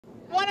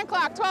1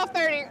 o'clock,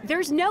 12:30.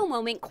 There's no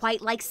moment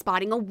quite like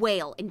spotting a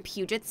whale in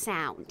Puget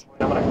Sound.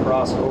 I'm going to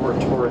cross over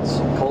towards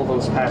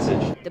Colvo's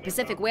Passage. The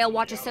Pacific Whale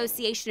Watch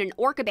Association and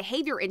Orca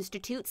Behavior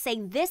Institute say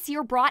this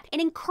year brought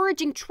an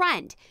encouraging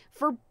trend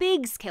for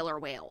Bigg's killer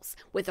whales,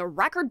 with a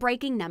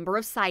record-breaking number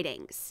of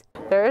sightings.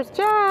 There's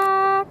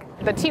Jack.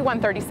 The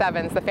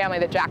T-137s, the family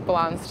that Jack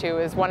belongs to,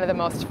 is one of the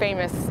most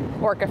famous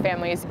orca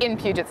families in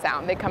Puget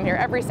Sound. They come here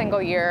every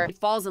single year. It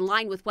falls in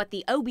line with what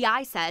the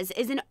OBI says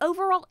is an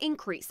overall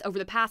increase over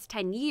the past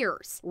 10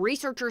 years.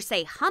 Researchers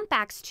say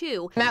humpbacks,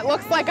 too, That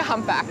looks like a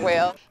humpback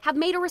whale, have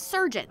made a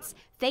resurgence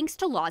thanks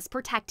to laws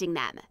protecting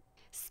them.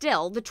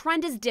 Still, the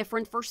trend is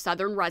different for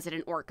southern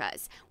resident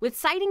orcas, with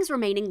sightings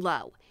remaining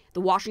low. The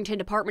Washington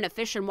Department of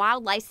Fish and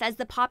Wildlife says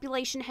the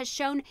population has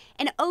shown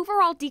an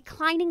overall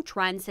declining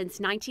trend since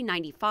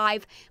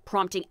 1995,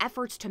 prompting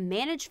efforts to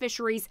manage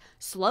fisheries,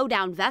 slow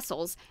down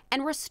vessels,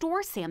 and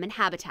restore salmon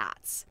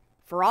habitats.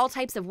 For all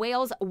types of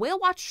whales, whale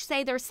watchers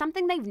say there's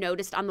something they've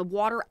noticed on the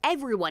water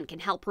everyone can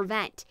help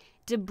prevent: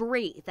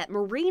 debris that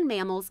marine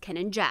mammals can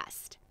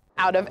ingest.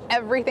 Out of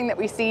everything that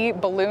we see,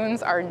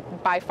 balloons are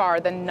by far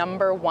the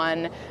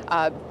 #1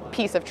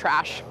 piece of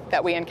trash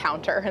that we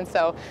encounter. And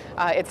so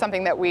it's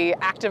something that we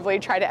actively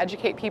try to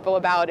educate people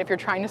about. If you're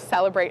trying to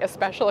celebrate a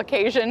special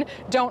occasion,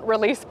 don't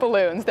release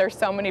balloons. There's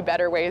so many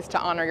better ways to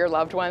honor your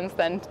loved ones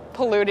than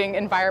polluting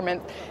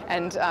environments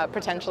and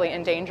potentially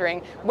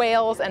endangering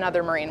whales and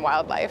other marine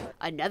wildlife.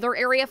 Another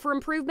area for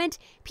improvement: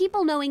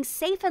 people knowing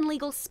safe and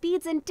legal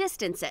speeds and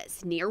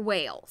distances near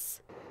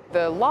whales.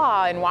 The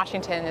law in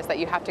Washington is that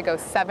you have to go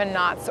 7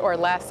 knots or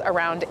less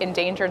around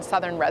endangered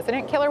southern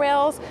resident killer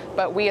whales,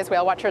 but we as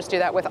whale watchers do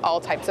that with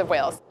all types of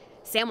whales.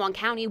 San Juan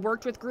County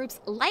worked with groups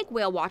like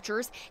Whale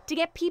Watchers to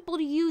get people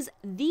to use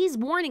these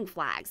warning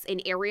flags in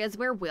areas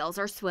where whales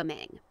are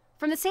swimming.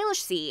 From the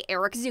Salish Sea,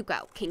 Eric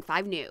Zuko, King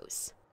 5 News.